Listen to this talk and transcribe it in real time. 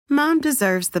Mom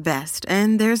deserves the best,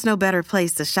 and there's no better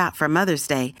place to shop for Mother's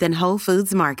Day than Whole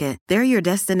Foods Market. They're your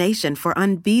destination for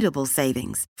unbeatable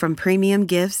savings, from premium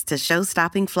gifts to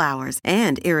show-stopping flowers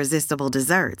and irresistible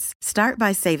desserts. Start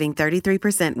by saving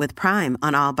 33% with Prime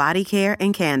on all body care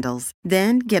and candles.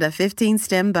 Then get a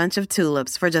 15-stem bunch of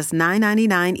tulips for just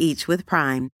 $9.99 each with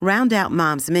Prime. Round out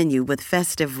Mom's menu with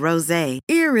festive rosé,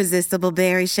 irresistible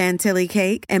berry chantilly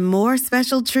cake, and more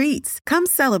special treats. Come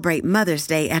celebrate Mother's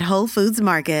Day at Whole Foods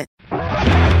Market.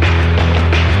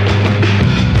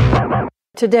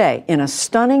 Today, in a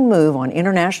stunning move on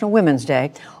International Women's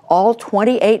Day, all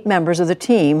 28 members of the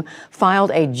team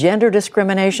filed a gender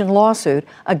discrimination lawsuit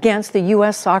against the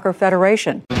U.S. Soccer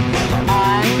Federation. On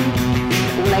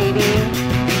Lady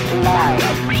Live.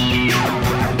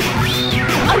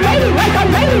 A lady like a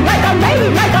lady like a lady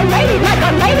like a lady like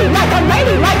a lady like a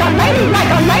lady like a lady like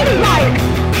a lady like.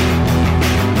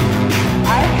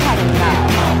 I've had enough.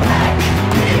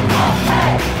 Equal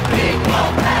pay, equal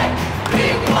pay,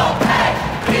 equal pay,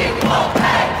 equal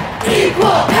pay,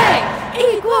 equal pay,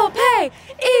 equal pay,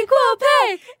 equal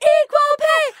pay, equal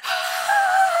pay.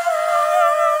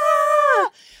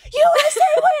 USA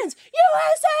wins!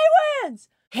 USA wins!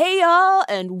 Hey y'all,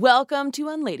 and welcome to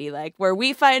Unladylike, where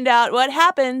we find out what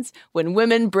happens when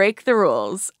women break the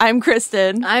rules. I'm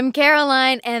Kristen. I'm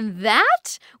Caroline, and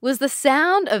that was the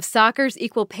sound of soccer's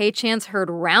equal pay chants heard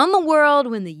around the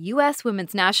world when the U.S.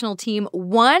 women's national team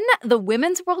won the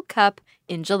Women's World Cup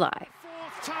in July.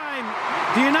 Fourth time,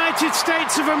 the United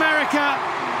States of America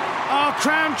are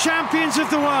crowned champions of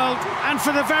the world, and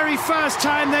for the very first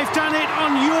time they've done it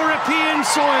on European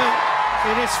soil.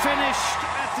 It is finished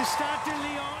at the Stade de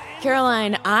Lyon.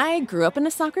 Caroline, I grew up in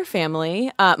a soccer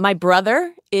family. My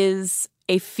brother is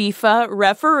a FIFA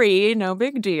referee, no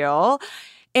big deal.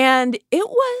 And it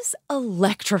was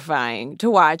electrifying to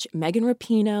watch Megan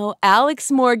Rapinoe, Alex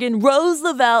Morgan, Rose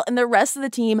Lavelle, and the rest of the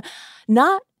team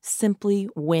not simply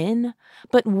win,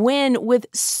 but win with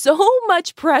so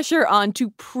much pressure on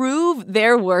to prove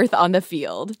their worth on the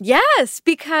field. Yes,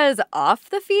 because off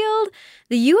the field,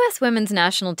 the U.S. women's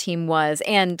national team was,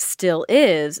 and still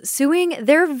is, suing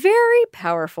their very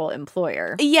powerful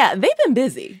employer. Yeah, they've been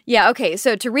busy. Yeah, okay,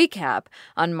 so to recap,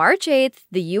 on March 8th,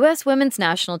 the U.S. women's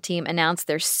national team announced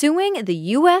they're suing the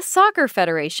U.S. Soccer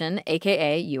Federation,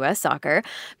 aka U.S. Soccer,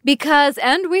 because,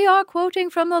 and we are quoting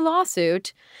from the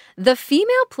lawsuit, the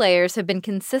female players have been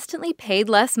consistently paid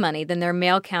less money than their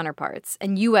male counterparts,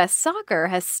 and U.S. Soccer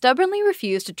has stubbornly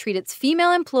refused to treat its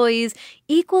female employees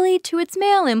equally to its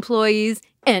male employees,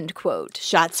 end quote.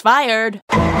 Shots fired.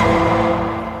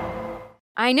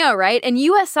 I know, right? And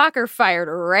U.S. Soccer fired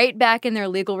right back in their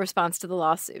legal response to the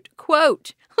lawsuit.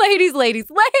 Quote, ladies.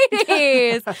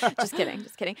 Just kidding.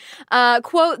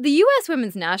 Quote, the U.S.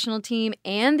 women's national team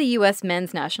and the U.S.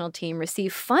 men's national team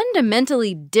receive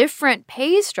fundamentally different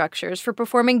pay structures for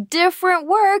performing different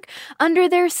work under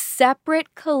their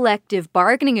separate collective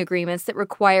bargaining agreements that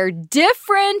require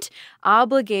different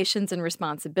obligations and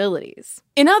responsibilities.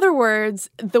 In other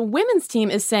words, the women's team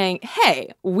is saying,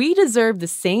 hey, we deserve the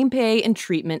same pay and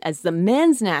treatment as the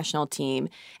men's national team.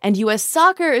 And U.S.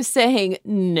 Soccer is saying,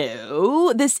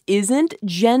 no, this isn't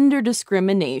gender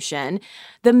discrimination.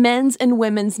 The men's and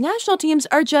women's national teams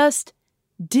are just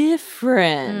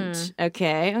different.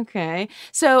 Okay.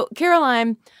 So,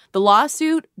 Caroline, the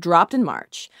lawsuit dropped in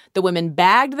March. The women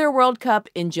bagged their World Cup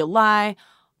in July.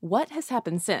 What has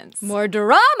happened since? More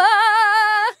drama!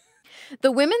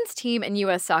 The women's team and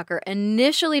U.S. Soccer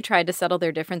initially tried to settle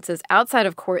their differences outside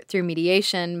of court through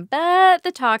mediation, but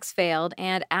the talks failed,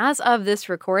 and as of this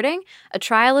recording, a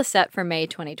trial is set for May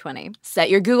 2020. Set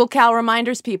your Google Cal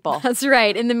reminders, people. That's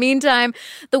right. In the meantime,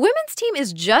 the women's team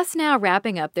is just now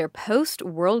wrapping up their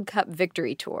post-World Cup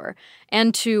victory tour.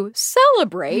 And to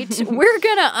celebrate, we're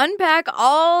going to unpack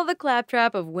all the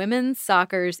claptrap of women's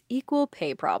soccer's equal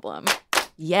pay problem.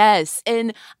 Yes,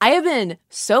 and I have been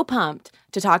so pumped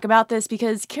to talk about this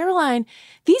because, Caroline,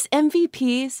 these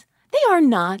MVPs, they are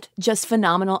not just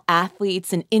phenomenal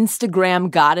athletes and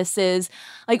Instagram goddesses.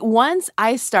 Like, once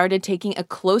I started taking a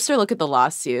closer look at the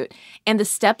lawsuit and the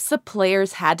steps the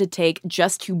players had to take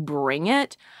just to bring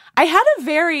it, I had a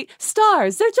very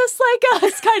stars, they're just like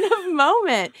us kind of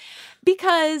moment.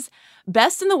 Because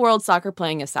best in the world soccer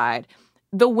playing aside,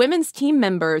 the women's team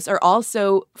members are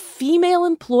also female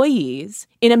employees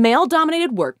in a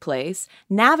male-dominated workplace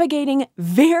navigating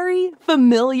very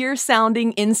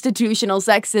familiar-sounding institutional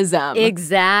sexism.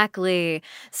 Exactly.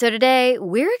 So today,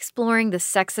 we're exploring the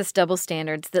sexist double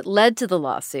standards that led to the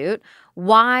lawsuit,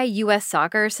 why U.S.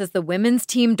 Soccer says the women's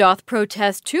team doth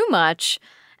protest too much,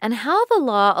 and how the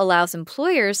law allows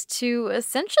employers to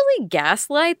essentially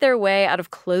gaslight their way out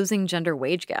of closing gender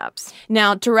wage gaps.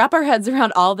 Now, to wrap our heads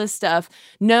around all this stuff,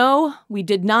 no, we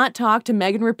did not talk to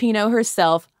Megan Rapinoe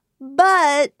herself,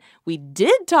 but we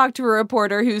did talk to a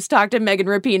reporter who's talked to Megan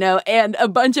Rapinoe and a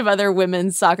bunch of other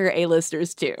women's soccer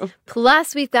A-listers, too.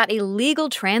 Plus, we've got a legal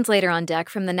translator on deck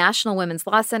from the National Women's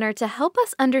Law Center to help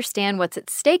us understand what's at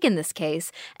stake in this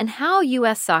case and how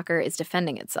U.S. soccer is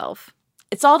defending itself.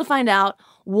 It's all to find out,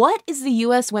 what is the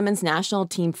U.S. women's national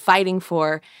team fighting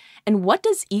for, and what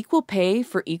does equal pay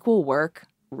for equal work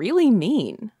really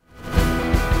mean?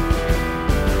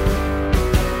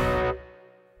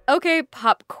 Okay,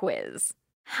 pop quiz.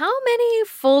 How many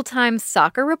full-time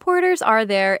soccer reporters are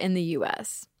there in the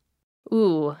U.S.?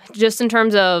 Ooh, just in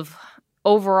terms of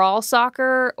overall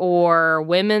soccer or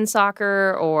women's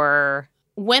soccer or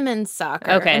women's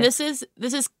soccer. Okay. And this is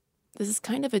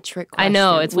kind of a trick question. I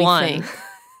know, it's one.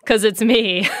 Because it's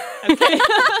me. Okay.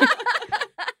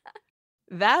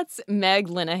 That's Meg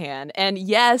Linehan. And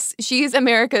yes, she's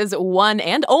America's one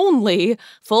and only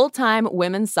full-time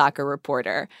women's soccer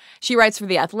reporter. She writes for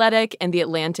The Athletic and The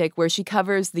Atlantic, where she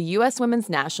covers the U.S. women's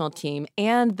national team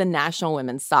and the National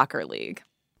Women's Soccer League.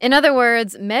 In other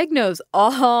words, Meg knows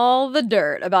all the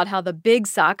dirt about how the big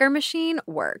soccer machine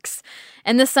works.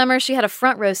 And this summer, she had a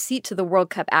front row seat to the World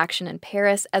Cup action in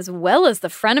Paris, as well as the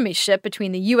frenemyship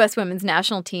between the U.S. women's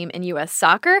national team and U.S.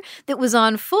 soccer that was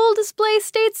on full display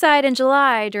stateside in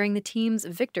July during the team's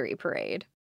victory parade.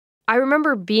 I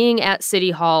remember being at City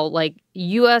Hall, like,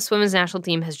 U.S. women's national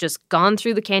team has just gone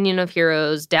through the Canyon of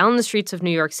Heroes, down the streets of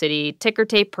New York City, ticker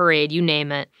tape parade, you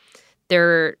name it.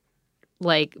 They're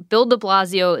like, Bill de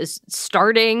Blasio is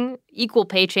starting equal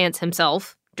pay chants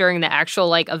himself during the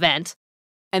actual, event.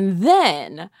 And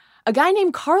then a guy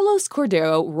named Carlos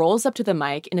Cordero rolls up to the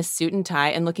mic in a suit and tie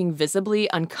and looking visibly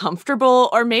uncomfortable.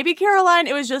 Or maybe, Caroline,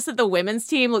 it was just that the women's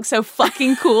team looked so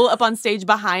fucking cool up on stage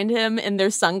behind him in their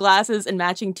sunglasses and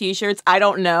matching T-shirts. I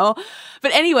don't know.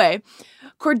 But anyway,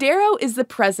 Cordero is the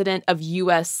president of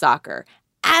U.S. Soccer,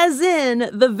 as in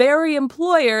the very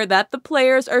employer that the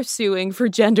players are suing for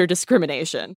gender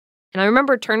discrimination. And I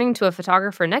remember turning to a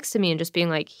photographer next to me and just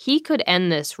being like, he could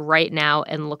end this right now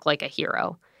and look like a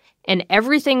hero. And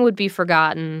everything would be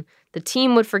forgotten. The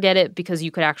team would forget it because you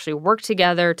could actually work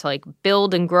together to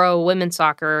build and grow women's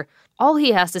soccer. All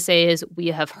he has to say is, we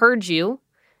have heard you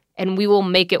and we will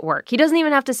make it work. He doesn't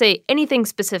even have to say anything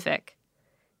specific.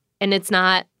 And it's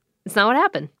not what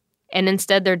happened. And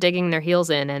instead, they're digging their heels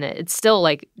in, and it's still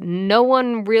no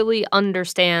one really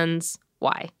understands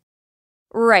why.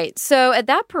 Right. So at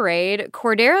that parade,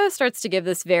 Cordero starts to give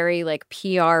this very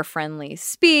PR-friendly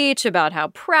speech about how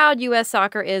proud U.S.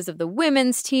 soccer is of the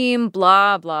women's team,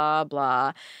 blah, blah,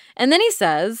 blah. And then he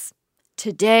says,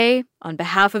 "Today, on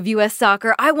behalf of U.S.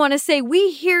 soccer, I want to say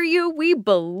we hear you, we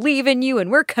believe in you, and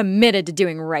we're committed to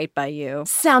doing right by you."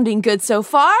 Sounding good so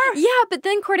far? Yeah, but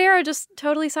then Cordero just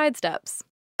totally sidesteps.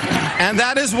 And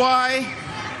that is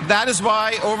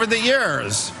why over the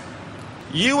years,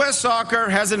 U.S. soccer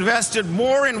has invested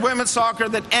more in women's soccer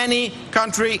than any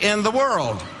country in the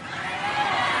world.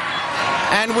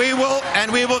 And we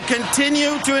will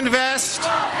continue to invest.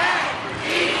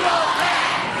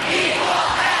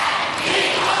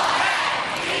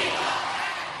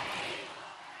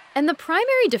 And the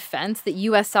primary defense that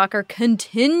U.S. soccer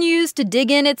continues to dig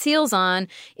in its heels on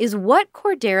is what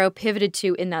Cordero pivoted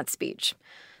to in that speech.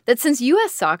 That since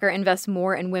U.S. soccer invests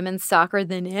more in women's soccer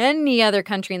than any other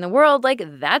country in the world,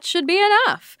 that should be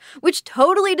enough, which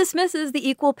totally dismisses the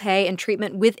equal pay and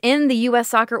treatment within the U.S.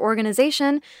 soccer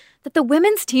organization that the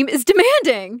women's team is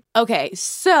demanding. Okay,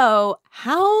 so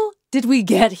how did we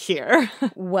get here?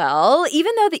 Well,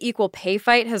 even though the equal pay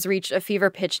fight has reached a fever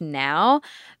pitch now,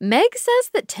 Meg says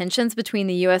that tensions between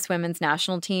the U.S. women's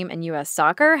national team and U.S.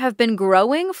 soccer have been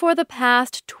growing for the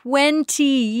past 20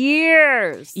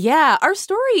 years. Yeah, our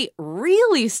story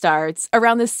really starts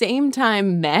around the same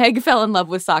time Meg fell in love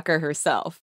with soccer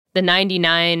herself. The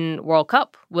 99 World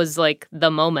Cup was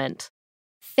the moment.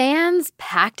 Fans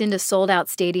packed into sold-out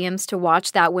stadiums to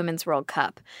watch that Women's World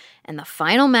Cup, and the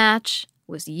final match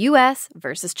was U.S.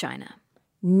 versus China.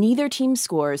 Neither team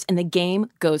scores, and the game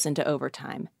goes into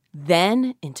overtime,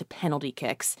 then into penalty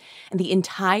kicks, and the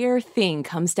entire thing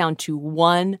comes down to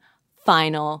one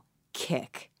final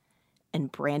kick.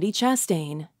 And Brandi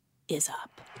Chastain is up.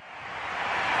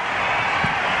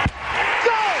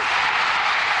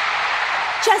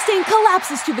 Chastain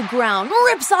collapses to the ground,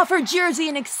 rips off her jersey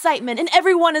in excitement, and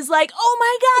everyone is like, "Oh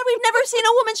my God, we've never seen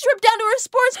a woman strip down to her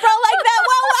sports bra like that.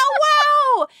 Wow, wow,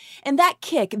 wow." And that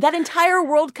kick, that entire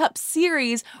World Cup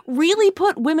series really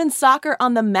put women's soccer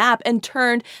on the map and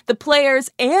turned the players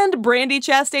and Brandi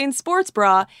Chastain's sports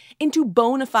bra into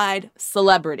bona fide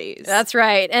celebrities. That's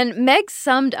right. And Meg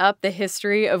summed up the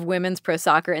history of women's pro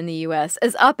soccer in the U.S.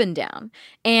 as up and down.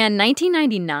 And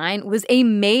 1999 was a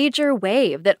major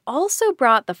wave that also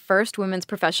brought the first women's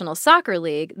professional soccer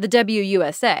league, the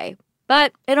WUSA.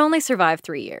 But it only survived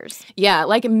 3 years. Yeah,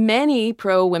 like many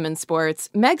pro women's sports,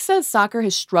 Meg says soccer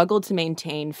has struggled to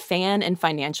maintain fan and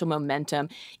financial momentum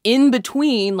in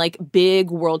between like big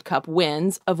World Cup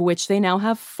wins, of which they now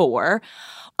have 4,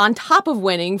 on top of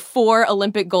winning 4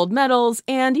 Olympic gold medals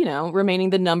and, remaining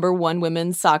the number 1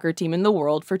 women's soccer team in the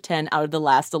world for 10 out of the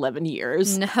last 11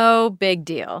 years. No big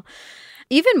deal.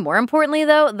 Even more importantly,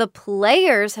 though, the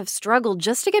players have struggled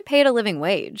just to get paid a living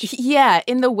wage. Yeah,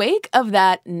 in the wake of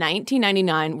that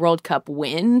 1999 World Cup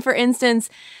win, for instance,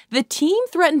 the team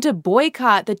threatened to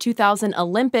boycott the 2000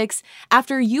 Olympics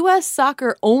after U.S.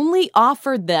 Soccer only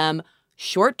offered them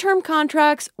short-term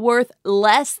contracts worth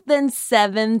less than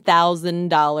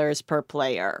 $7,000 per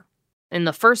player. In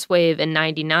the first wave in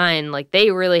 99,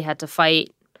 they really had to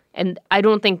fight. And I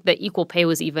don't think that equal pay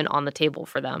was even on the table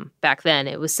for them back then.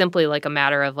 It was simply a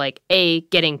matter of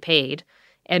getting paid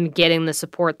and getting the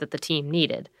support that the team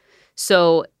needed.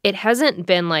 So it hasn't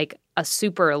been a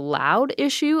super loud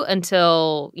issue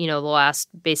until, the last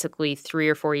basically 3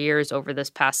 or 4 years over this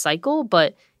past cycle.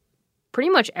 But pretty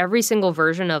much every single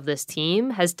version of this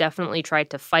team has definitely tried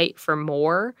to fight for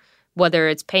more, whether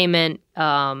it's payment,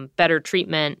 better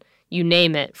treatment, you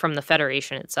name it, from the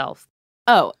federation itself.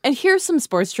 Oh, and here's some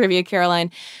sports trivia, Caroline.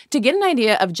 To get an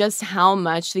idea of just how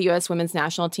much the U.S. women's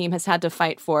national team has had to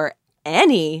fight for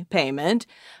any payment,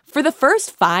 for the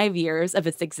first 5 years of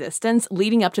its existence,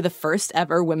 leading up to the first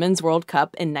ever Women's World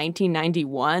Cup in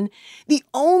 1991, the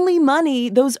only money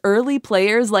those early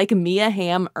players like Mia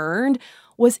Hamm earned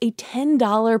was a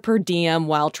 $10 per diem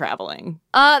while traveling.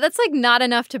 That's not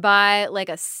enough to buy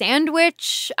a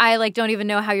sandwich. I don't even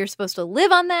know how you're supposed to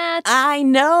live on that. I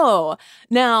know.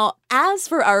 Now, as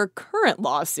for our current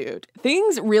lawsuit,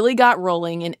 things really got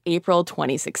rolling in April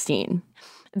 2016.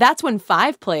 That's when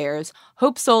 5 players,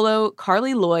 Hope Solo,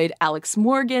 Carly Lloyd, Alex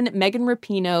Morgan, Megan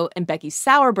Rapinoe, and Becky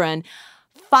Sauerbrunn,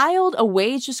 filed a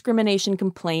wage discrimination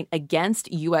complaint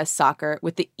against U.S. Soccer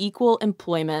with the Equal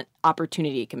Employment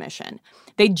Opportunity Commission.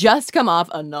 They just come off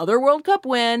another World Cup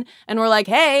win and were like,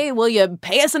 hey, will you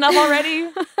pay us enough already?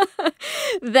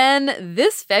 Then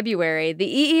this February, the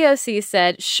EEOC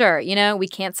said, sure, we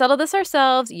can't settle this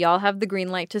ourselves. Y'all have the green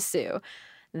light to sue.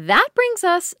 That brings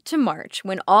us to March,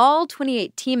 when all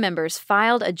 28 team members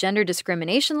filed a gender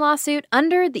discrimination lawsuit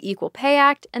under the Equal Pay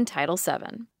Act and Title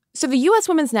VII. So the U.S.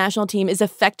 women's national team is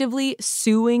effectively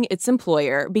suing its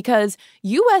employer because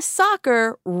U.S.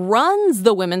 Soccer runs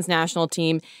the women's national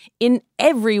team in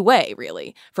every way,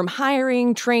 really. From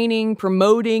hiring, training,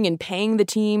 promoting, and paying the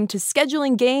team to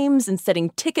scheduling games and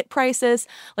setting ticket prices.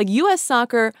 U.S.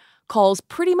 Soccer calls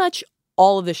pretty much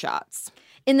all of the shots.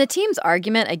 In the team's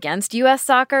argument against U.S.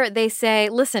 Soccer, they say,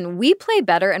 listen, we play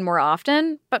better and more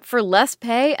often, but for less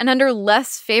pay and under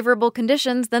less favorable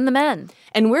conditions than the men.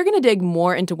 And we're going to dig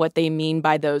more into what they mean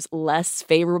by those less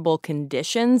favorable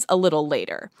conditions a little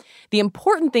later. The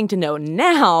important thing to know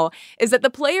now is that the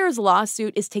players'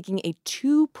 lawsuit is taking a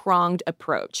 2-pronged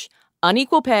approach: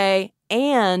 unequal pay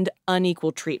and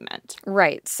unequal treatment.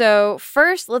 Right. So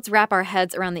first, let's wrap our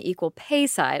heads around the equal pay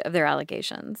side of their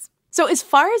allegations. So as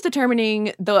far as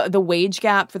determining the wage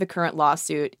gap for the current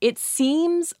lawsuit, it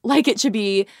seems like it should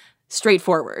be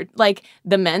straightforward.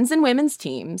 The men's and women's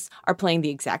teams are playing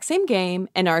the exact same game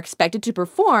and are expected to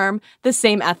perform the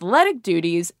same athletic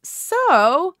duties,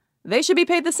 so they should be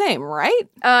paid the same, right?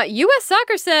 U.S.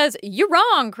 Soccer says, you're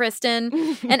wrong,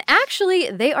 Kristen. And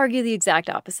actually, they argue the exact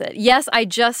opposite. Yes, I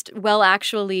just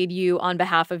actually'd you on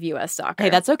behalf of U.S. Soccer. Hey,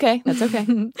 that's okay. That's okay.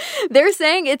 They're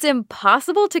saying it's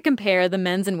impossible to compare the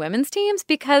men's and women's teams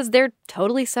because they're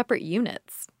totally separate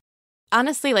units.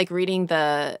 Honestly, reading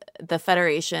the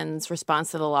Federation's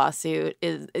response to the lawsuit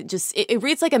it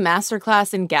reads like a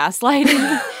masterclass in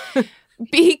gaslighting.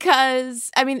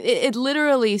 Because, it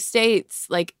literally states,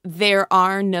 there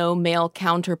are no male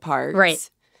counterparts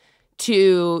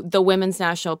to the women's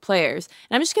national players.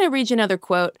 And I'm just going to read you another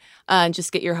quote and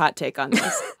just get your hot take on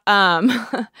this.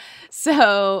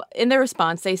 So, in their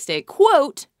response, they state,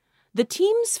 quote, "The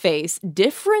teams face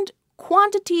different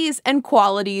quantities and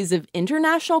qualities of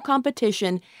international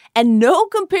competition, and no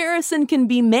comparison can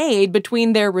be made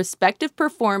between their respective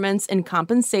performance and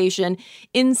compensation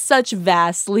in such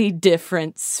vastly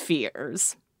different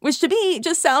spheres." Which to me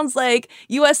just sounds like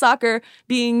U.S. Soccer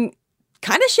being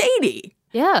kind of shady.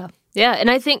 Yeah. Yeah, and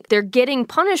I think they're getting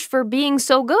punished for being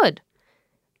so good,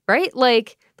 right?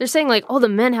 Like, they're saying, like, oh, the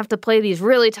men have to play these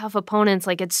really tough opponents.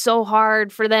 Like, it's so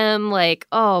hard for them. Like,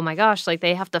 oh, my gosh, like,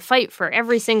 they have to fight for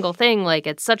every single thing. Like,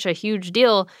 it's such a huge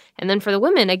deal. And then for the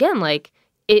women, again, like,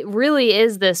 it really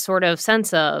is this sort of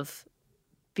sense of,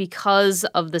 because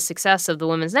of the success of the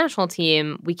women's national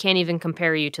team, we can't even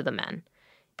compare you to the men.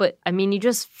 But, I mean, you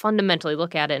just fundamentally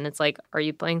look at it, and it's like, are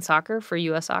you playing soccer for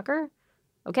U.S. Soccer?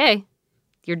 Okay,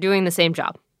 you're doing the same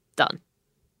job. Done.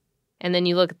 And then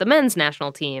you look at the men's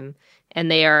national team, and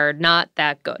they are not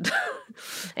that good.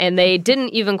 And they didn't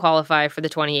even qualify for the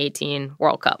 2018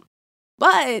 World Cup.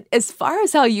 But as far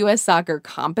as how U.S. Soccer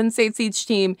compensates each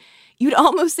team, you'd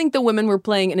almost think the women were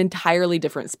playing an entirely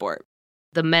different sport.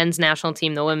 The men's national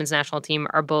team, the women's national team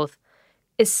are both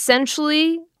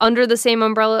essentially under the same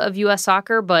umbrella of U.S.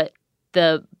 Soccer, but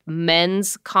the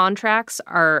men's contracts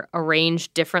are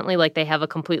arranged differently, like they have a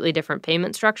completely different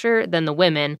payment structure than the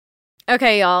women.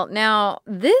 Okay, y'all. Now,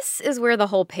 this is where the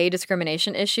whole pay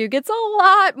discrimination issue gets a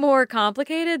lot more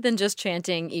complicated than just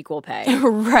chanting equal pay.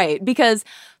 Right, because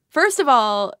first of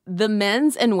all, the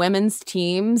men's and women's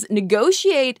teams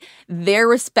negotiate their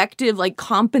respective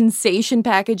compensation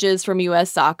packages from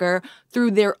U.S. Soccer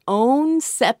through their own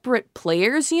separate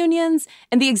players' unions,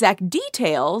 and the exact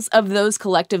details of those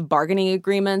collective bargaining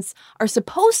agreements are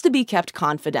supposed to be kept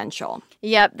confidential.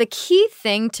 Yep. The key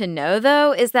thing to know,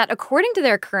 though, is that according to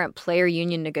their current player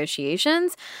union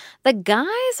negotiations, the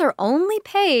guys are only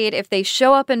paid if they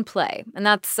show up and play, and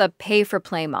that's a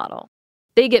pay-for-play model.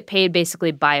 They get paid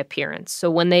basically by appearance.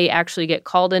 So when they actually get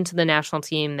called into the national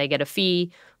team, they get a fee.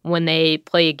 When they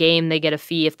play a game, they get a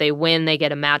fee. If they win, they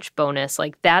get a match bonus.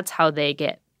 That's how they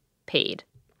get paid.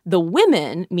 The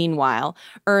women, meanwhile,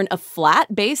 earn a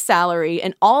flat base salary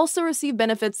and also receive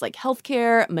benefits like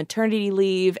healthcare, maternity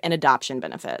leave, and adoption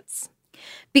benefits.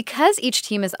 Because each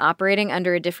team is operating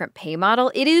under a different pay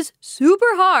model, it is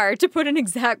super hard to put an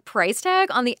exact price tag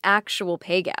on the actual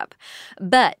pay gap.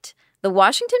 But the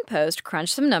Washington Post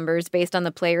crunched some numbers based on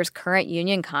the players' current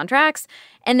union contracts,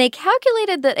 and they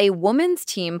calculated that a women's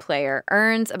team player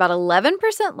earns about 11%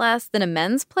 less than a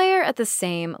men's player at the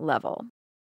same level.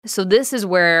 So this is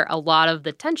where a lot of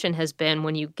the tension has been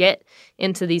when you get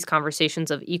into these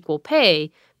conversations of equal pay,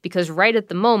 because right at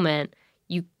the moment,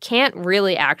 you can't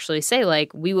really actually say,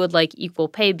 we would like equal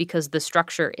pay because the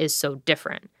structure is so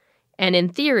different. And in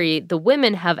theory, the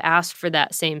women have asked for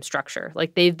that same structure.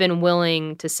 They've been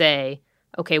willing to say,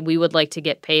 okay, we would like to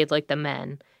get paid like the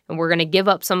men. And we're going to give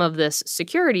up some of this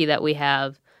security that we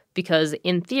have because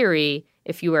in theory,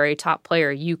 if you are a top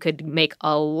player, you could make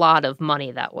a lot of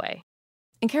money that way.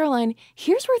 And Caroline,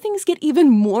 here's where things get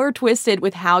even more twisted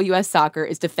with how U.S. Soccer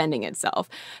is defending itself.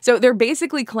 So they're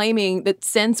basically claiming that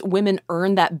since women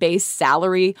earn that base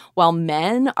salary while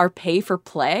men are pay for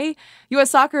play,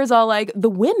 U.S. Soccer is all like, the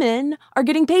women are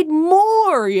getting paid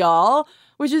more, y'all,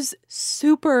 which is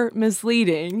super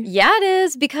misleading. Yeah, it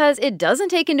is, because it doesn't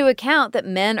take into account that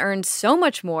men earn so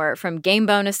much more from game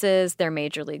bonuses, their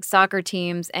Major League Soccer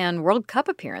teams, and World Cup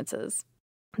appearances.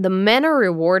 The men are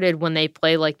rewarded when they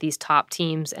play these top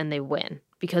teams and they win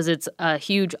because it's a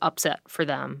huge upset for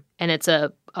them. And it's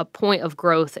a point of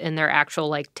growth in their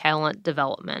actual talent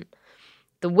development.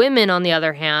 The women, on the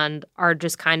other hand, are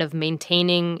just kind of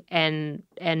maintaining and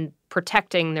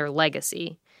protecting their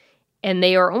legacy. And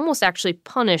they are almost actually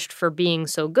punished for being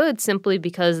so good simply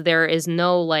because there is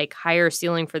no higher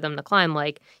ceiling for them to climb.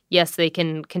 Yes, they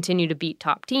can continue to beat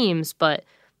top teams, but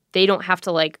they don't have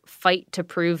to fight to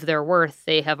prove their worth.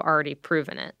 They have already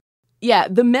proven it. Yeah,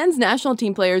 the men's national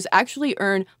team players actually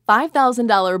earn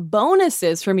 $5,000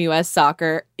 bonuses from U.S.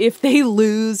 Soccer if they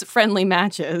lose friendly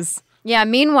matches. Yeah,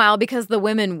 meanwhile, because the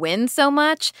women win so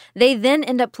much, they then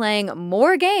end up playing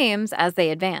more games as they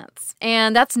advance.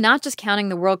 And that's not just counting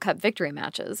the World Cup victory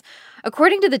matches.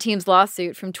 According to the team's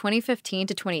lawsuit from 2015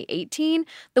 to 2018,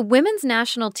 the women's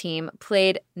national team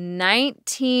played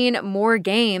 19 more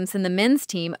games than the men's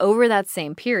team over that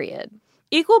same period.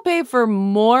 Equal pay for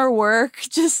more work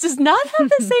just does not have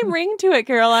the same ring to it,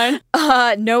 Caroline.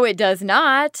 No, it does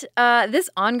not. This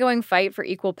ongoing fight for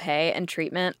equal pay and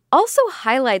treatment also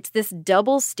highlights this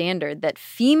double standard that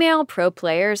female pro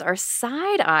players are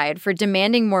side-eyed for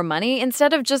demanding more money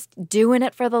instead of just doing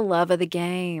it for the love of the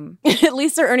game. At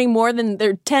least they're earning more than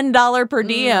their $10 per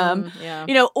diem.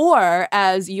 Yeah. Or,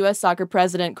 as U.S. Soccer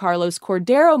President Carlos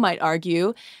Cordero might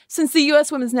argue, since the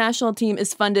U.S. women's national team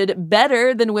is funded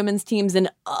better than women's teams in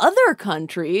other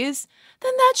countries,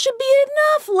 then that should be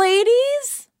enough,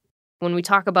 ladies. When we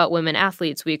talk about women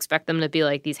athletes, we expect them to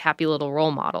be these happy little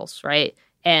role models, right?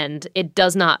 And it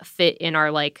does not fit in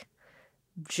our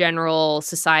general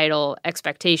societal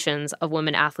expectations of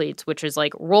women athletes, which is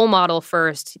like role model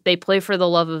first. They play for the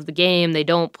love of the game. They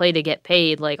don't play to get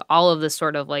paid. Like all of this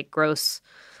sort of like gross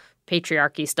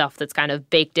patriarchy stuff that's kind of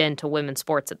baked into women's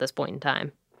sports at this point in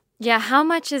time. Yeah, how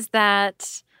much is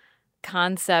that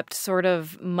concept sort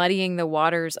of muddying the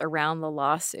waters around the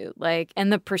lawsuit, like,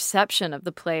 and the perception of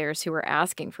the players who are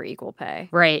asking for equal pay?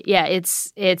 Right. Yeah,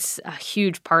 it's a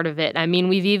huge part of it. I mean,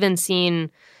 we've even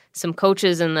seen some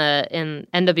coaches in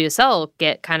NWSL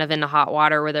get kind of into hot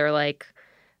water where they're like,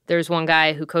 there's one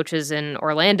guy who coaches in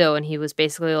Orlando, and he was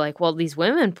basically like, well, these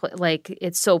women, like,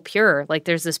 it's so pure. Like,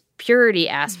 there's this purity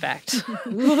aspect.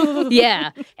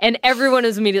 Yeah. And everyone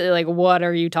is immediately like, what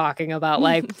are you talking about?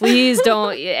 Like, please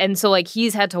don't. And so, like,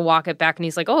 he's had to walk it back, and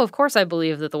he's like, oh, of course I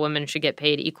believe that the women should get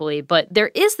paid equally. But there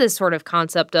is this sort of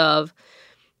concept of,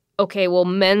 okay, well,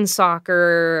 men's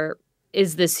soccer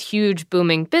is this huge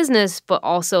booming business, but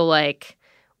also, like,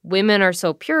 women are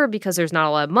so pure because there's not a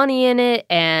lot of money in it,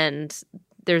 and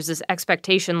there's this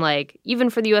expectation, like,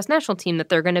 even for the U.S. national team, that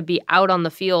they're going to be out on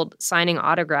the field signing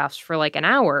autographs for, like, an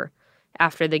hour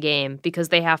after the game because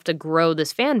they have to grow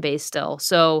this fan base still.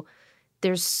 So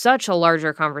there's such a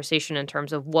larger conversation in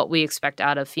terms of what we expect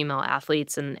out of female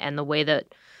athletes and the way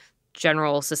that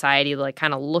general society, like,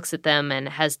 kind of looks at them and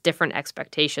has different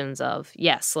expectations of,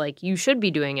 yes, like, you should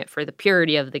be doing it for the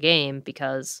purity of the game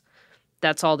because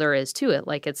that's all there is to it.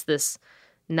 Like, it's this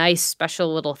nice,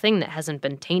 special little thing that hasn't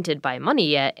been tainted by money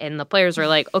yet. And the players are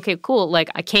like, okay, cool. Like,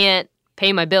 I can't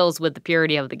pay my bills with the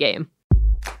purity of the game.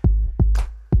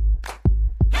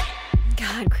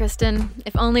 God, Kristen,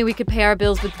 if only we could pay our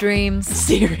bills with dreams.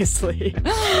 Seriously.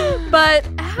 But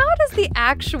how does the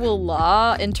actual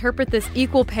law interpret this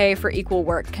equal pay for equal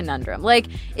work conundrum? Like,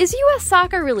 is U.S.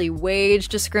 soccer really wage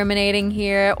discriminating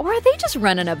here, or are they just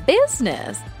running a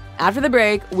business? After the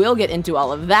break, we'll get into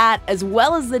all of that, as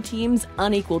well as the team's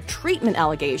unequal treatment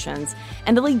allegations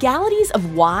and the legalities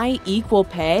of why equal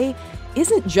pay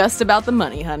isn't just about the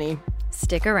money, honey.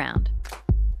 Stick around.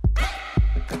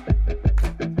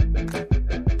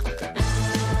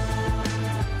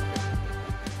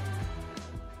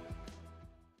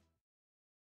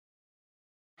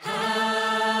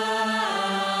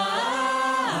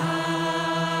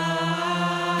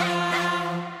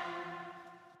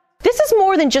 This is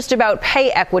more than just about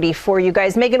pay equity for you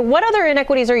guys. Megan, what other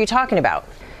inequities are you talking about?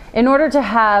 In order to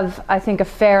have, I think, a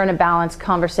fair and a balanced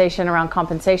conversation around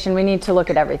compensation, we need to look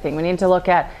at everything. We need to look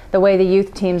at the way the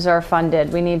youth teams are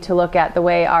funded. We need to look at the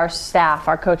way our staff,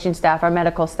 our coaching staff, our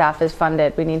medical staff is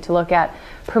funded. We need to look at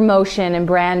promotion and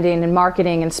branding and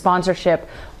marketing and sponsorship,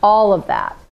 all of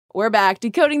that. We're back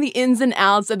decoding the ins and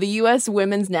outs of the U.S.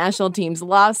 women's national team's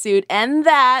lawsuit, and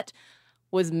that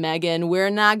was Megan. We're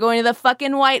not going to the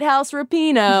fucking White House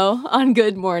Rapinoe on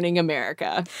Good Morning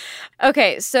America.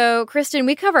 Okay, so Kristen,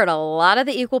 we covered a lot of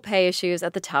the equal pay issues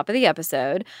at the top of the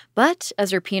episode, but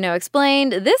as Rapinoe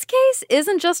explained, this case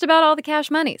isn't just about all the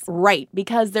cash monies. Right,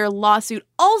 because their lawsuit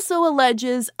also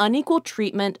alleges unequal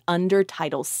treatment under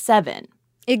Title VII.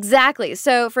 Exactly.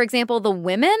 So, for example, the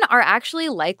women are actually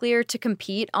likelier to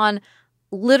compete on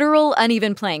literal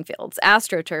uneven playing fields,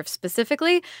 AstroTurf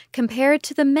specifically, compared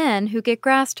to the men who get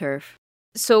grass turf.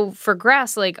 So for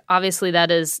grass, like, obviously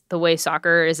that is the way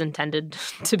soccer is intended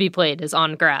to be played, is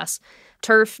on grass.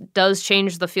 Turf does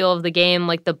change the feel of the game.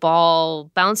 Like, the ball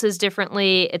bounces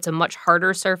differently. It's a much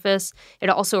harder surface. It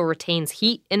also retains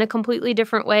heat in a completely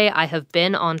different way. I have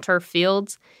been on turf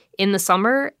fields in the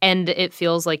summer, and it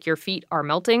feels like your feet are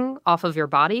melting off of your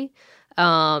body.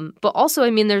 But also, I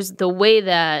mean, there's the way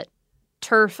that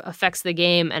turf affects the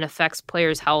game and affects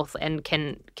players' health and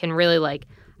can really, like,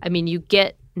 I mean, you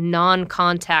get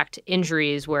non-contact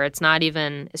injuries where it's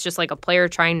just like a player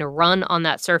trying to run on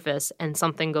that surface and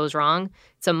something goes wrong.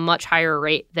 It's a much higher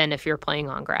rate than if you're playing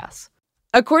on grass.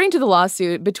 According to the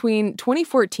lawsuit, between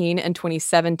 2014 and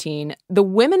 2017, the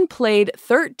women played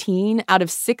 13 out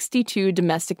of 62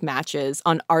 domestic matches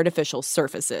on artificial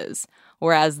surfaces,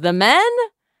 whereas the men,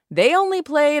 they only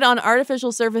played on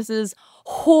artificial surfaces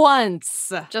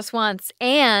once. Just once.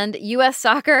 And U.S.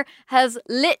 Soccer has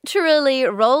literally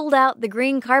rolled out the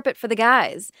green carpet for the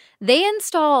guys. They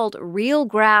installed real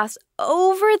grass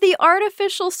over the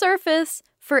artificial surface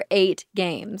for 8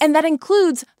 games. And that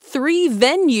includes 3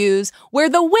 venues where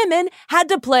the women had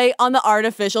to play on the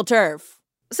artificial turf.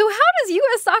 So how does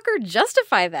U.S. Soccer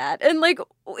justify that? And, like,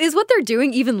 is what they're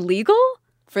doing even legal?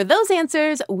 For those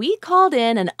answers, we called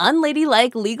in an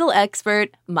unladylike legal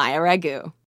expert, Maya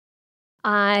Ragu.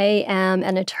 I am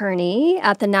an attorney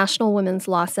at the National Women's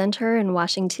Law Center in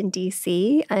Washington,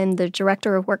 D.C. I'm the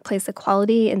Director of Workplace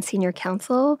Equality and Senior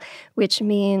Counsel, which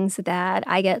means that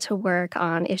I get to work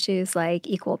on issues like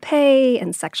equal pay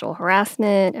and sexual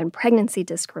harassment and pregnancy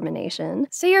discrimination.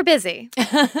 So you're busy.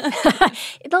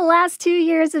 The last 2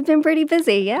 years have been pretty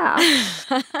busy, yeah.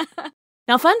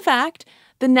 Now, fun fact,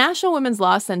 the National Women's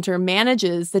Law Center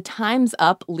manages the Time's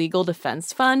Up Legal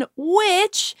Defense Fund,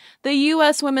 which the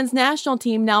U.S. Women's National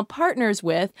Team now partners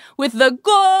with the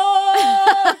goal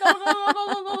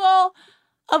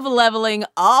of leveling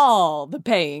all the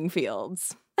paying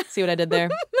fields. See what I did there?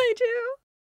 I do.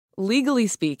 Legally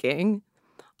speaking,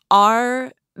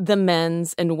 are the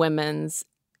men's and women's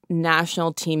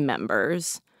national team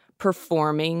members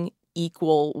performing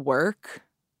equal work?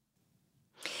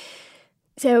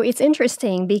 So it's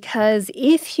interesting because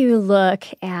if you look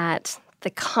at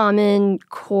the common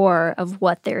core of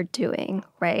what they're doing,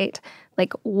 right?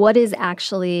 Like what is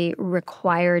actually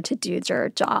required to do their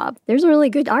job? There's a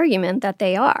really good argument that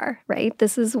they are, right?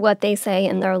 This is what they say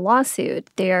in their lawsuit.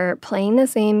 They're playing the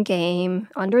same game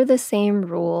under the same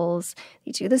rules.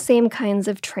 They do the same kinds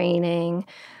of training.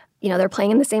 They're playing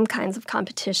in the same kinds of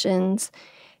competitions.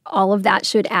 All of that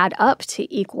should add up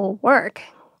to equal work.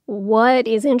 What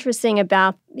is interesting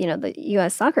about, the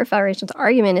U.S. Soccer Federation's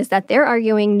argument is that they're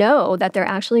arguing no, that they're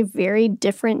actually very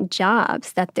different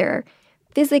jobs, that they're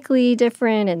physically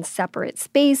different in separate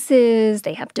spaces,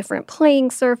 they have different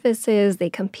playing surfaces, they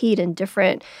compete in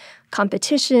different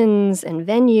competitions and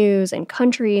venues and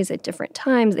countries at different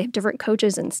times, they have different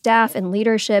coaches and staff and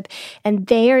leadership, and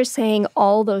they are saying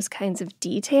all those kinds of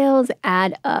details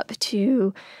add up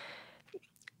to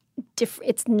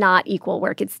it's not equal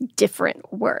work, it's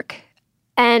different work.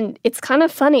 And it's kind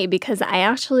of funny because I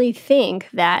actually think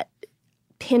that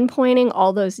pinpointing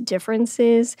all those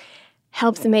differences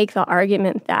helps make the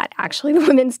argument that actually the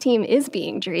women's team is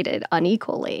being treated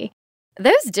unequally.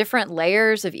 Those different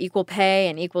layers of equal pay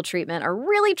and equal treatment are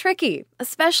really tricky,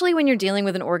 especially when you're dealing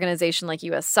with an organization like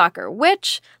U.S. Soccer,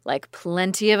 which, like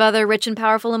plenty of other rich and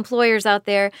powerful employers out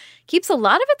there, keeps a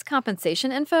lot of its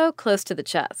compensation info close to the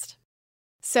chest.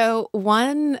 So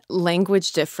one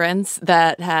language difference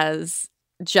that has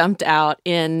jumped out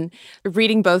in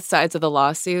reading both sides of the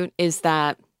lawsuit is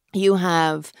that you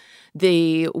have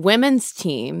the women's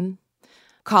team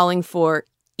calling for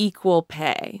equal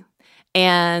pay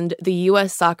and the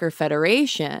U.S. Soccer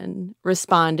Federation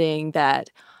responding that,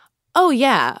 oh,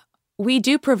 yeah, we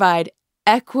do provide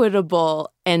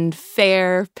equitable and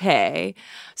fair pay.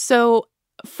 So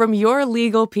from your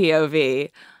legal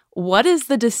POV, what is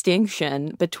the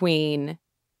distinction between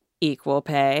equal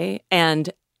pay and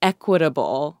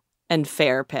equitable and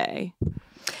fair pay?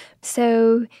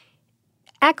 So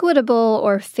equitable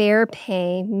or fair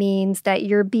pay means that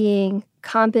you're being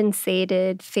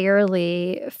compensated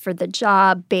fairly for the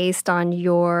job based on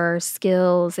your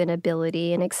skills and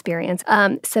ability and experience.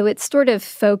 So it's sort of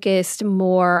focused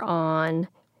more on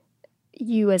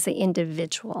you as an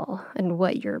individual and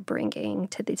what you're bringing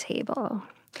to the table.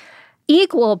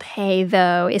 Equal pay,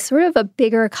 though, is sort of a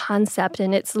bigger concept,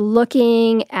 and it's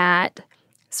looking at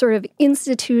sort of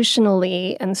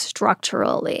institutionally and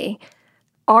structurally.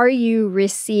 Are you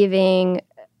receiving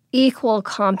equal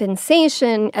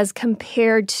compensation as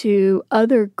compared to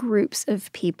other groups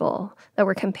of people that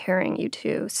we're comparing you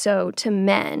to? So to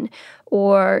men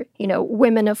or,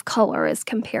 women of color as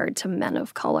compared to men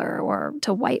of color or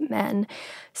to white men.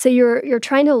 So you're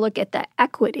trying to look at the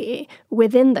equity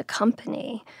within the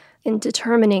company in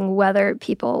determining whether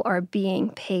people are being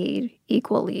paid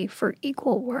equally for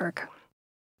equal work.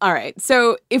 All right.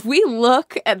 So if we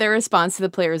look at their response to the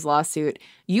players' lawsuit,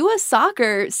 U.S.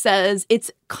 Soccer says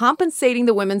it's compensating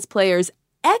the women's players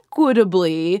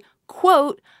equitably,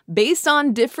 quote, based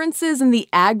on differences in the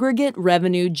aggregate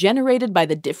revenue generated by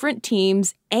the different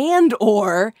teams and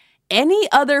or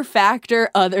any other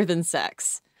factor other than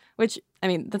sex, which,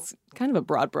 that's kind of a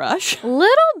broad brush.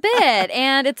 Little bit.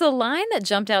 And it's a line that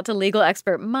jumped out to legal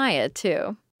expert Maya,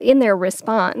 too. In their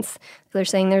response, they're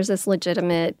saying there's this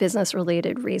legitimate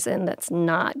business-related reason that's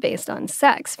not based on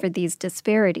sex for these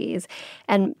disparities.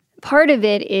 And part of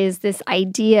it is this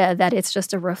idea that it's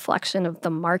just a reflection of the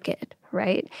market,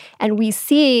 right? And we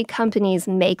see companies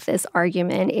make this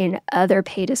argument in other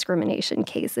pay discrimination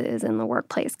cases in the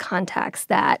workplace context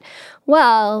that,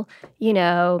 well,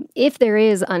 if there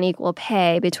is unequal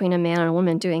pay between a man and a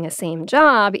woman doing a same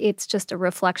job, it's just a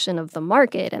reflection of the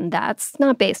market, and that's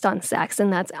not based on sex,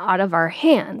 and that's out of our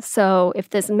hands. So if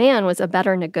this man was a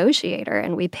better negotiator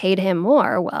and we paid him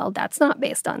more, well, that's not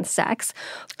based on sex.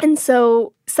 And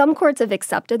so Some courts have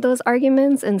accepted those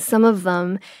arguments and some of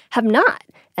them have not.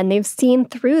 And they've seen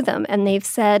through them and they've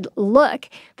said, look,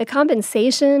 the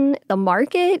compensation, the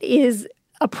market is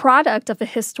a product of a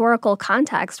historical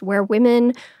context where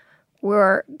women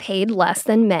were paid less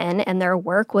than men and their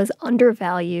work was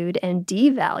undervalued and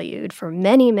devalued for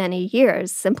many, many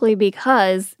years simply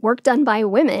because work done by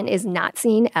women is not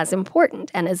seen as important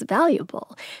and as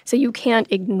valuable. So you can't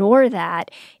ignore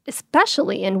that,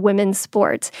 especially in women's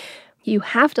sports. You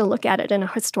have to look at it in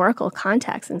a historical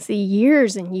context and see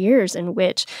years and years in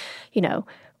which,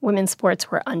 women's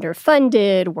sports were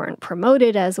underfunded, weren't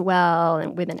promoted as well,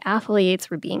 and women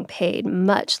athletes were being paid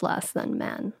much less than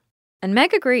men. And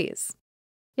Meg agrees.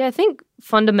 Yeah, I think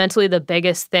fundamentally the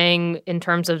biggest thing in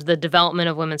terms of the development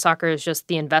of women's soccer is just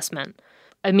the investment.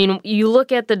 I mean, you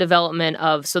look at the development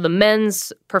of, the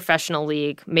men's professional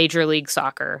league, Major League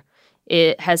Soccer,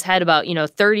 it has had about,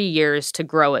 30 years to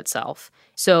grow itself.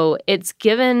 So it's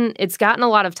gotten a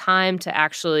lot of time to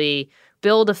actually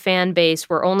build a fan base.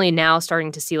 We're only now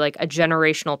starting to see like a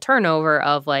generational turnover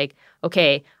of like,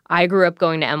 okay, I grew up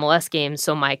going to MLS games,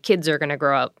 so my kids are going to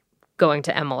grow up going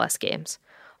to MLS games.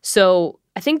 So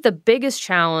I think the biggest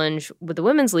challenge with the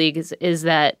women's league is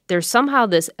that there's somehow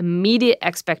this immediate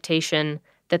expectation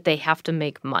that they have to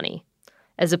make money,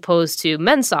 as opposed to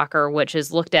men's soccer, which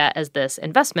is looked at as this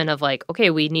investment of like, okay,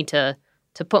 we need to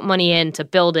put money in to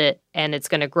build it and it's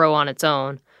going to grow on its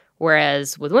own.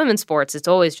 Whereas with women's sports, it's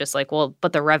always just like, well,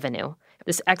 but the revenue,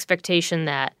 this expectation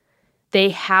that they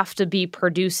have to be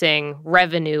producing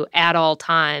revenue at all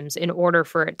times in order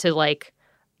for it to like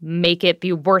make it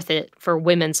be worth it for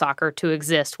women's soccer to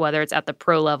exist, whether it's at the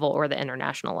pro level or the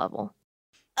international level.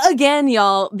 Again,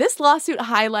 y'all, this lawsuit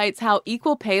highlights how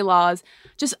equal pay laws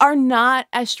just are not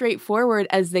as straightforward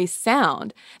as they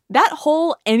sound. That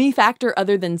whole any factor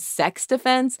other than sex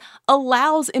defense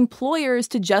allows employers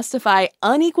to justify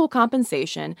unequal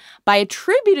compensation by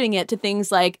attributing it to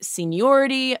things like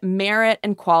seniority, merit,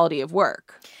 and quality of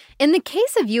work. In the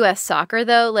case of U.S. soccer,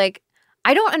 though,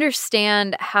 I don't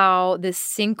understand how this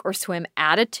sink or swim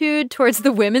attitude towards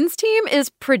the women's team is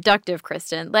productive,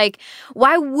 Kristen.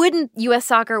 Why wouldn't U.S.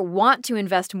 soccer want to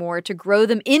invest more to grow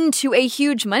them into a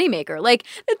huge moneymaker?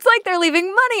 It's like they're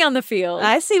leaving money on the field.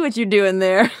 I see what you're doing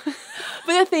there.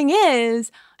 But the thing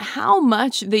is, how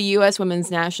much the U.S.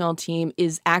 women's national team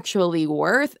is actually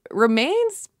worth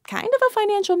remains kind of a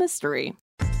financial mystery.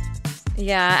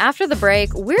 Yeah, after the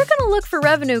break, we're going to look for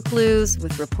revenue clues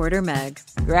with reporter Meg.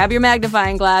 Grab your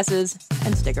magnifying glasses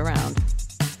and stick around.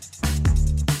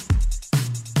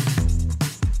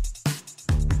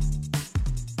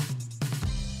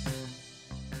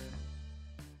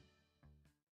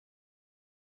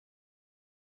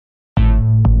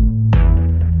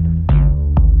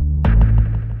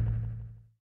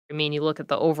 I mean, you look at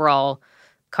the overall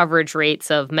coverage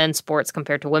rates of men's sports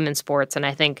compared to women's sports. And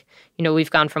I think, we've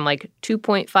gone from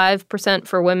 2.5%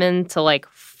 for women to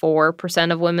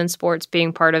 4% of women's sports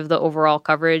being part of the overall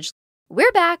coverage.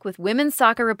 We're back with women's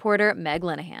soccer reporter Meg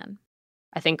Linehan.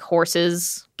 I think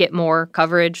horses get more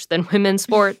coverage than women's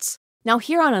sports. Now,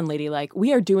 here on Unladylike,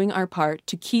 we are doing our part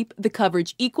to keep the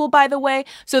coverage equal, by the way.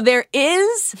 So there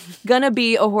is going to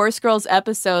be a Horse Girls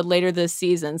episode later this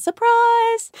season.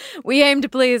 Surprise! We aim to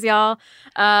please, y'all.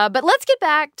 But let's get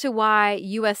back to why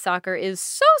U.S. soccer is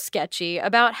so sketchy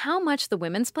about how much the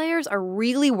women's players are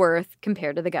really worth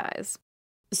compared to the guys.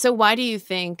 So why do you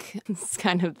think, it's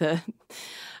kind of the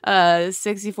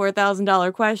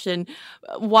 $64,000 question,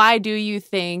 why do you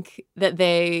think that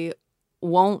they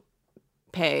won't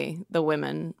pay the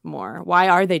women more? Why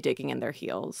are they digging in their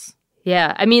heels?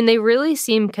 Yeah, I mean, they really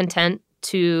seem content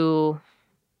to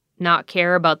not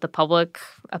care about the public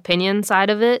opinion side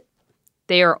of it.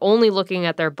 They are only looking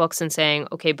at their books and saying,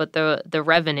 okay, but the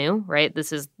revenue, right?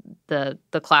 This is the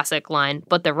classic line,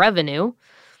 but the revenue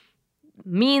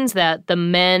means that the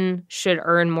men should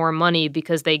earn more money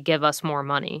because they give us more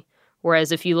money.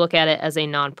 Whereas if you look at it as a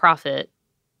nonprofit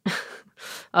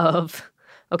of,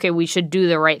 okay, we should do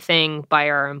the right thing by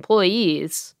our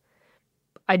employees,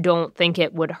 I don't think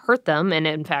it would hurt them. And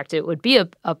in fact, it would be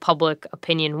a public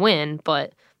opinion win.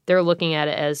 But they're looking at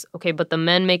it as, okay, but the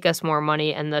men make us more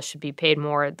money and thus should be paid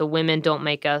more. The women don't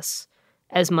make us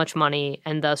as much money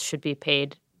and thus should be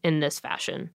paid in this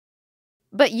fashion.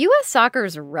 But U.S.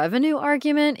 soccer's revenue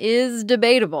argument is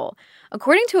debatable.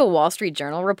 According to a Wall Street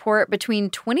Journal report, between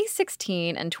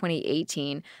 2016 and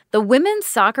 2018, the women's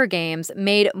soccer games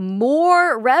made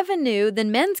more revenue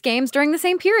than men's games during the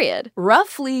same period.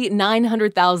 Roughly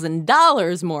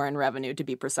 $900,000 more in revenue, to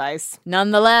be precise.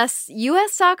 Nonetheless,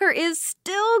 U.S. soccer is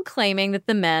still claiming that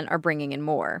the men are bringing in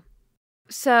more.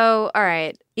 So, all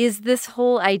right, is this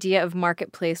whole idea of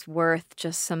marketplace worth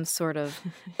just some sort of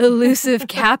elusive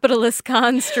capitalist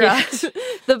construct?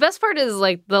 The best part is,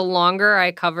 like, the longer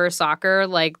I cover soccer,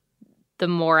 like, the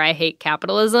more I hate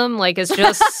capitalism. Like, it's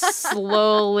just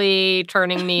slowly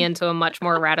turning me into a much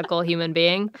more radical human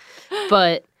being.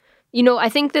 But, you know, I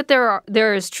think that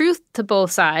there is truth to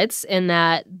both sides in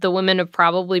that the women have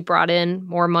probably brought in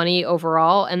more money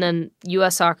overall. And then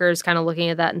U.S. soccer is kind of looking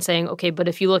at that and saying, okay, but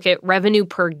if you look at revenue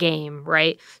per game,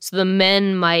 right? So the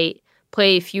men might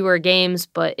play fewer games,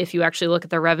 but if you actually look at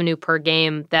the revenue per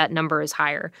game, that number is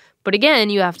higher. But again,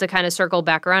 you have to kind of circle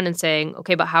back around and saying,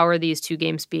 okay, but how are these two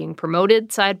games being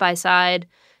promoted side by side?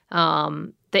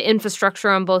 The infrastructure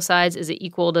on both sides, is it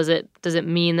equal? Does it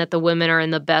mean that the women are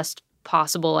in the best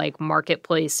possible like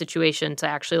marketplace situation to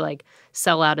actually like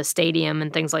sell out a stadium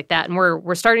and things like that? And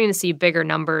we're starting to see bigger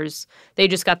numbers. They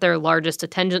just got their largest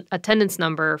attendance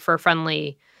number for a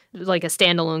friendly, like a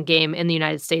standalone game in the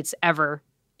United States ever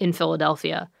in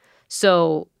Philadelphia.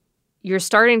 So you're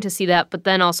starting to see that, but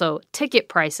then also ticket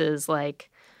prices, like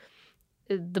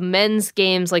the men's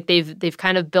games, like they've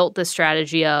kind of built this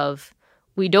strategy of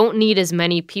we don't need as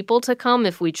many people to come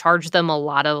if we charge them a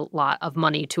lot of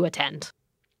money to attend.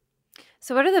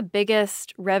 So what are the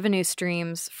biggest revenue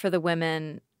streams for the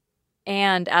women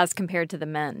and as compared to the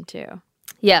men, too?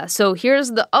 Yeah, so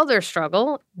here's the other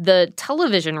struggle. The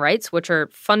television rights, which are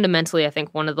fundamentally, I think,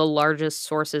 one of the largest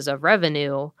sources of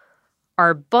revenue,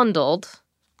 are bundled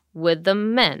with the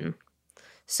men.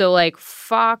 So like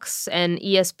Fox and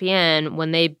ESPN,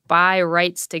 when they buy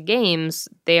rights to games,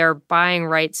 they are buying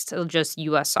rights to just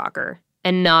U.S. soccer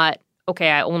and not, okay,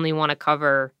 I only want to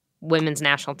cover women's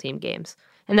national team games.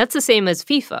 And that's the same as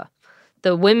FIFA.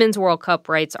 The Women's World Cup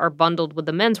rights are bundled with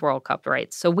the Men's World Cup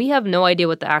rights. So we have no idea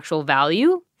what the actual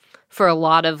value for a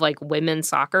lot of like women's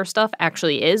soccer stuff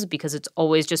actually is because it's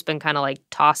always just been kind of like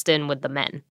tossed in with the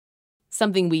men.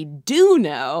 Something we do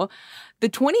know, the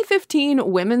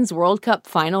 2015 Women's World Cup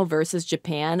final versus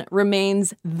Japan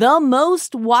remains the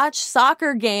most watched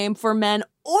soccer game for men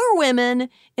or women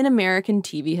in American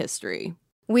TV history.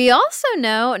 We also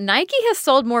know Nike has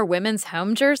sold more women's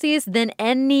home jerseys than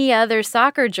any other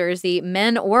soccer jersey,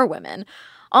 men or women.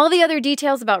 All the other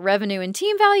details about revenue and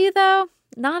team value, though,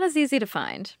 not as easy to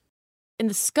find. In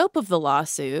the scope of the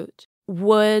lawsuit,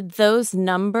 would those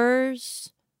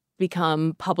numbers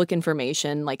become public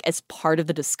information, like as part of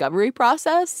the discovery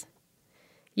process?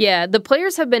 Yeah, the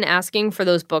players have been asking for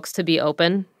those books to be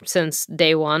open since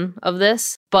day one of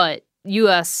this, but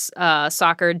U.S.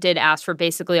 Soccer did ask for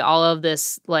basically all of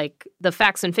this, like the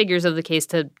facts and figures of the case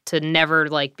to never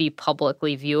like be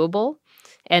publicly viewable.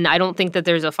 And I don't think that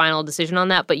there's a final decision on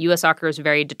that, but U.S. Soccer is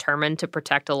very determined to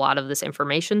protect a lot of this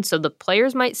information. So the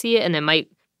players might see it and it might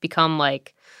become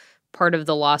like part of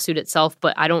the lawsuit itself,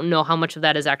 but I don't know how much of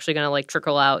that is actually going to like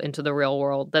trickle out into the real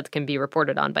world that can be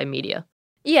reported on by media.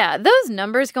 Yeah, those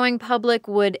numbers going public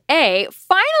would A,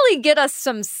 finally get us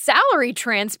some salary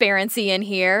transparency in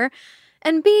here,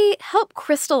 and B, help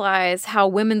crystallize how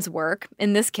women's work,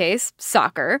 in this case,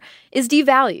 soccer, is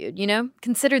devalued,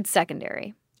 considered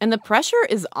secondary. And the pressure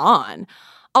is on.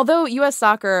 Although U.S.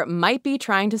 Soccer might be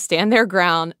trying to stand their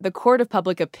ground, the court of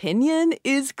public opinion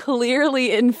is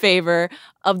clearly in favor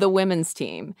of the women's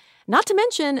team. Not to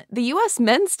mention, the U.S.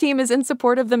 men's team is in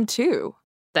support of them, too.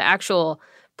 The actual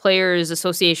Players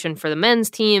Association for the men's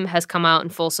team has come out in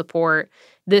full support.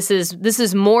 This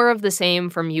is more of the same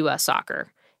from U.S.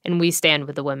 Soccer, and we stand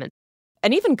with the women.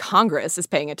 And even Congress is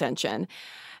paying attention.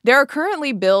 There are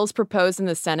currently bills proposed in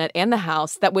the Senate and the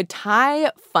House that would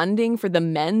tie funding for the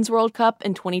Men's World Cup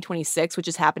in 2026, which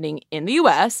is happening in the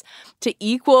U.S., to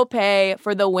equal pay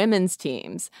for the women's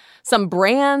teams. Some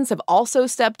brands have also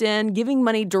stepped in, giving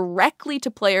money directly to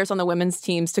players on the women's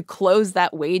teams to close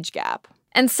that wage gap.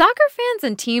 And soccer fans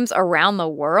and teams around the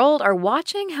world are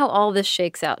watching how all this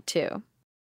shakes out, too.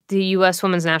 The U.S.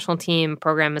 women's national team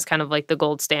program is kind of like the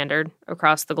gold standard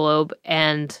across the globe.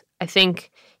 And I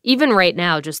think even right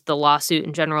now, just the lawsuit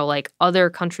in general, like other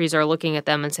countries are looking at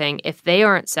them and saying, if they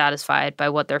aren't satisfied by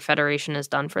what their federation has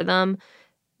done for them,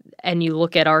 and you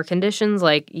look at our conditions,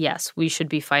 like, yes, we should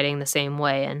be fighting the same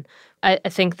way. And I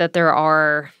think that there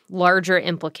are larger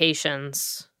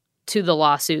implications to the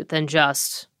lawsuit than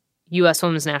just U.S.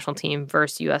 women's national team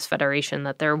versus U.S. Federation,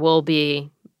 that there will be,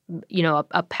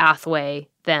 a pathway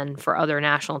then for other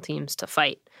national teams to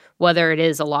fight, whether it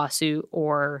is a lawsuit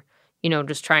or,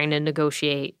 just trying to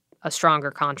negotiate a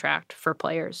stronger contract for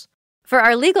players. For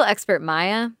our legal expert,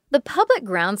 Maya, the public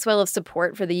groundswell of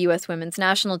support for the U.S. women's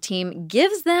national team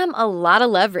gives them a lot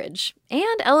of leverage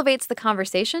and elevates the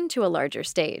conversation to a larger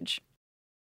stage.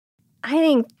 I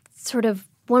think sort of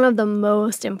one of the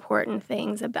most important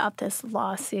things about this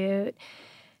lawsuit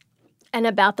and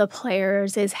about the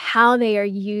players is how they are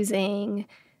using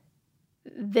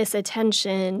this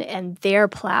attention and their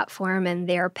platform and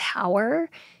their power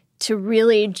to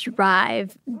really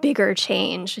drive bigger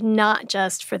change, not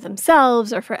just for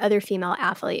themselves or for other female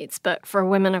athletes, but for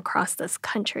women across this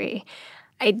country.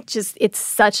 It's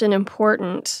such an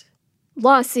important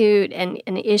lawsuit and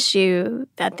an issue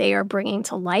that they are bringing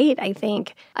to light.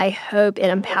 I hope it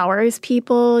empowers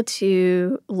people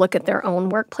to look at their own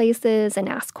workplaces and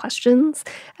ask questions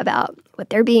about what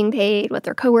they're being paid, what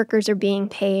their coworkers are being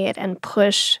paid, and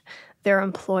push their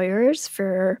employers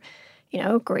for,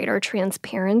 greater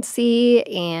transparency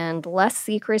and less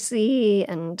secrecy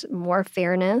and more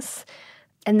fairness,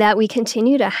 and that we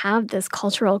continue to have this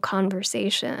cultural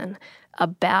conversation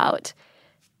about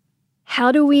how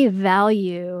do we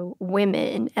value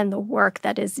women and the work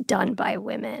that is done by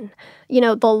women?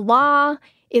 The law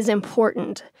is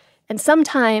important, and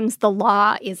sometimes the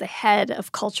law is ahead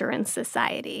of culture and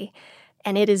society,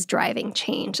 and it is driving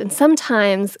change. And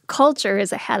sometimes culture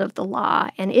is ahead of the law,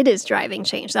 and it is driving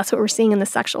change. That's what we're seeing in the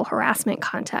sexual harassment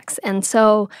context. And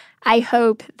so I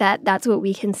hope that that's what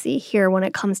we can see here when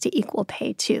it comes to equal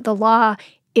pay, too. The law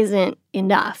isn't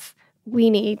enough.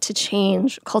 We need to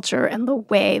change culture and the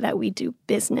way that we do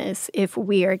business if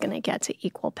we are going to get to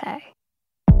equal pay.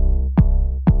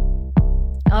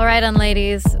 All right,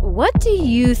 Unladies, what do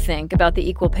you think about the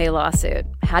equal pay lawsuit?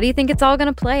 How do you think it's all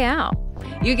going to play out?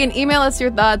 You can email us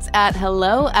your thoughts at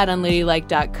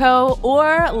hello@unladylike.co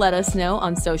or let us know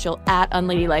on social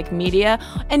 @unladylikemedia.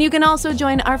 And you can also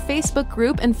join our Facebook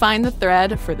group and find the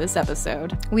thread for this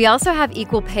episode. We also have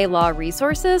equal pay law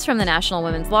resources from the National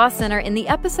Women's Law Center in the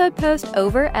episode post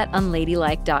over at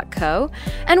unladylike.co.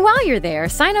 And while you're there,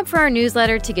 sign up for our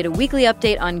newsletter to get a weekly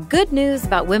update on good news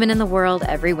about women in the world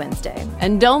every Wednesday.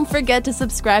 And don't forget to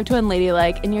subscribe to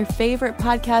Unladylike in your favorite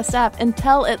podcast app and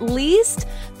tell at least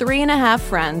 3.5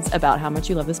 friends about how much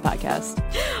you love this podcast.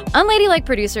 Unladylike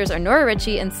producers are Nora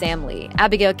Ritchie and Sam Lee.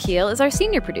 Abigail Keel is our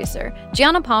senior producer.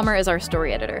 Gianna Palmer is our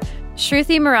story editor.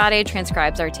 Shruti Marathe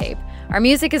transcribes our tape. Our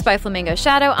music is by Flamingo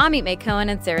Shadow, Amit May Cohen,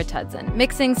 and Sarah Tudson.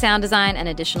 Mixing, sound design, and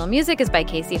additional music is by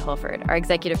Casey Holford. Our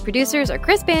executive producers are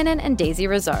Chris Bannon and Daisy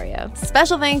Rosario.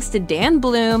 Special thanks to Dan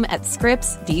Bloom at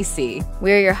Scripps DC.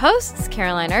 We're your hosts,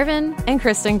 Caroline Irvin and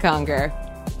Kristen Conger.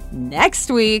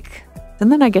 Next week.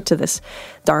 And then I get to this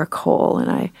dark hole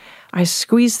and I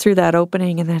squeeze through that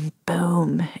opening and then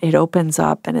boom, it opens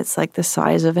up and it's like the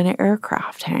size of an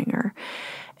aircraft hangar.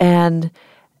 And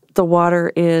the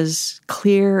water is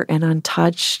clear and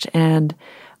untouched and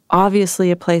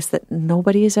obviously a place that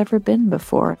nobody has ever been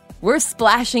before. We're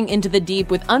splashing into the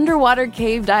deep with underwater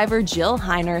cave diver Jill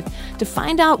Heinerth to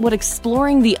find out what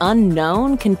exploring the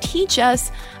unknown can teach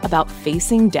us about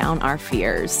facing down our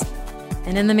fears.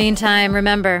 And in the meantime,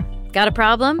 remember, got a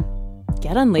problem?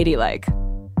 Get unladylike.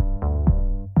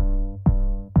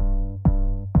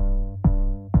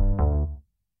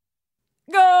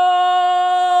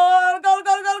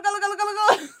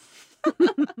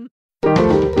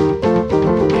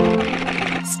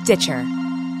 Stitcher.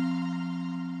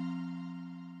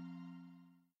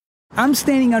 I'm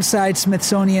standing outside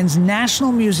Smithsonian's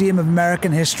National Museum of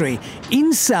American History.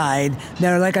 Inside,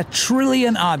 there are like 1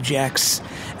 trillion objects,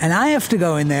 and I have to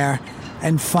go in there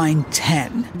and find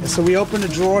 10. So we open a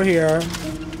drawer here,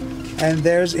 and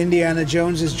there's Indiana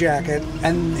Jones's jacket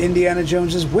and Indiana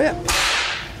Jones's whip.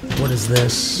 What is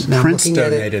this? Now Prince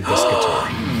donated this guitar.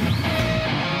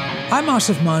 I'm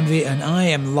Asif Manvi, and I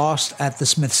am lost at the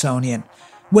Smithsonian.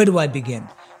 Where do I begin?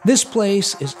 This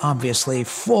place is obviously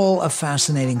full of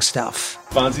fascinating stuff.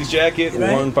 Fonzie's jacket,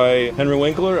 worn by Henry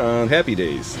Winkler on Happy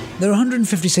Days. There are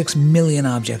 156 million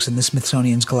objects in the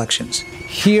Smithsonian's collections.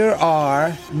 Here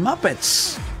are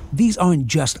Muppets. These aren't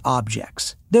just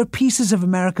objects. They're pieces of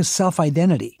America's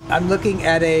self-identity. I'm looking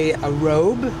at a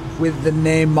robe with the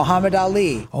name Muhammad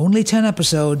Ali. Only 10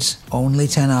 episodes, only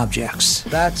 10 objects.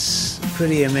 That's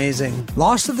pretty amazing.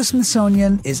 Lost at the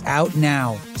Smithsonian is out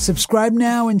now. Subscribe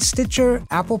now in Stitcher,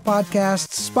 Apple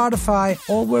Podcasts, Spotify,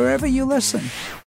 or wherever you listen.